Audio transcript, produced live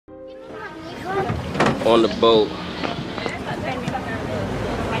on the boat.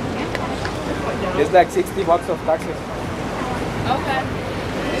 It's like $60 of taxes. Okay.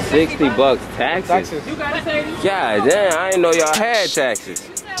 $60 taxes? You gotta say these. God damn, I didn't know y'all had taxes. I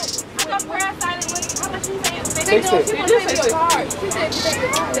thought Parasailing was, how much you saying? $60. She just said your card. She said it's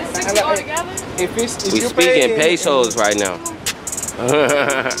 $60 altogether? If We you speak pay in pesos right now.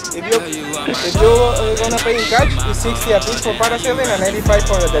 if you're gonna pay in cash, it's 60 a piece for parasailing and 85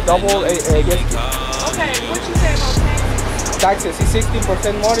 for the double jet ski. Okay, what you say about Taxes is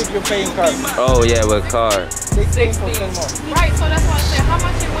 16% more if you pay in cash. Oh yeah, with card. 16% more. Right, so that's why I said, how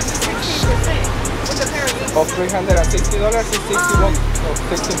much it was the 16%? With the parasailing? Of $360 is $60 of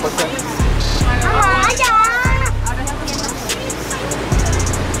 16%.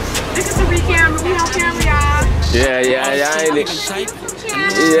 This is the recam, we on camera, y'all. Yeah, I ain't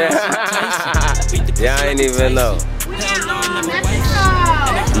I ain't even know.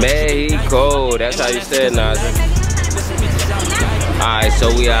 Mexico, that's how you say it, Nazi. Alright, so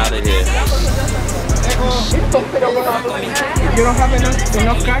we out of here. If you don't have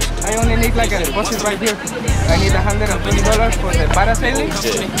enough cash, I only need like a deposit right here. I need $120 for the parasailing.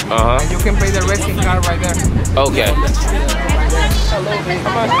 And you can pay the rest in car right there. Okay.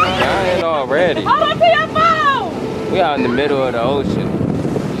 Y'all ain't already. Hold on to your phone! We out in the middle of the ocean.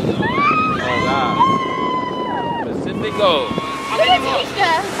 Oh God. Pacifico. How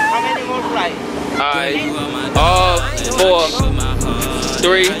many more flights? Alright. All 4,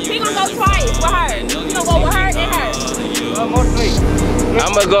 3. He gonna go twice with her. He gonna go with her and her.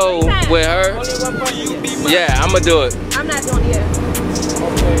 I'ma go with her. Yeah, I'ma do it. I'm not doing it.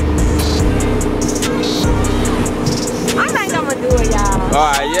 I think I'm gonna do it, y'all.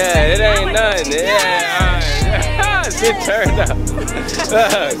 Alright, yeah, it ain't nothing. Yeah, alright. Shit turned up.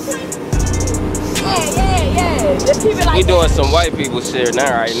 Yeah. Just keep it like We doing some white people shit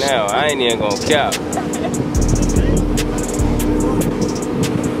now right now. I ain't even gonna cap.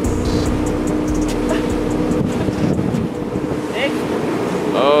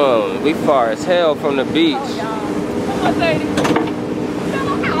 We far as hell from the beach. I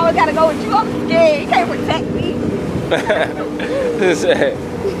always gotta go with you. I'm scared. You can't protect me.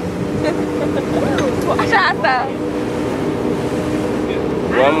 Watch out, though.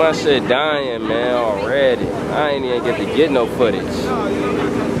 Well, my shit dying, man, already. I ain't even get to get no footage.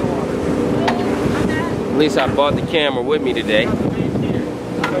 At least I bought the camera with me today. So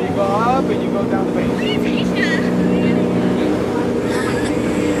you go up and you go down the beach.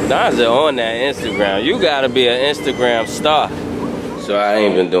 Naza on that Instagram. You gotta be an Instagram star. So I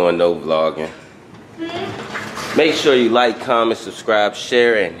ain't been doing no vlogging. Make sure you like, comment, subscribe,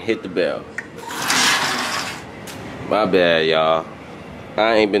 share, and hit the bell. My bad, y'all.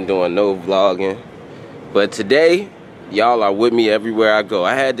 I ain't been doing no vlogging. But today, y'all are with me everywhere I go.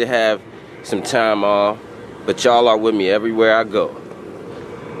 I had to have some time off, but y'all are with me everywhere I go.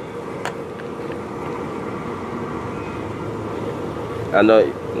 I know,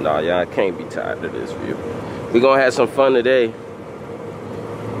 no, y'all can't be tired of this view. We're gonna have some fun today.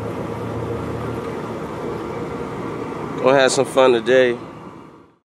 Gonna have some fun today.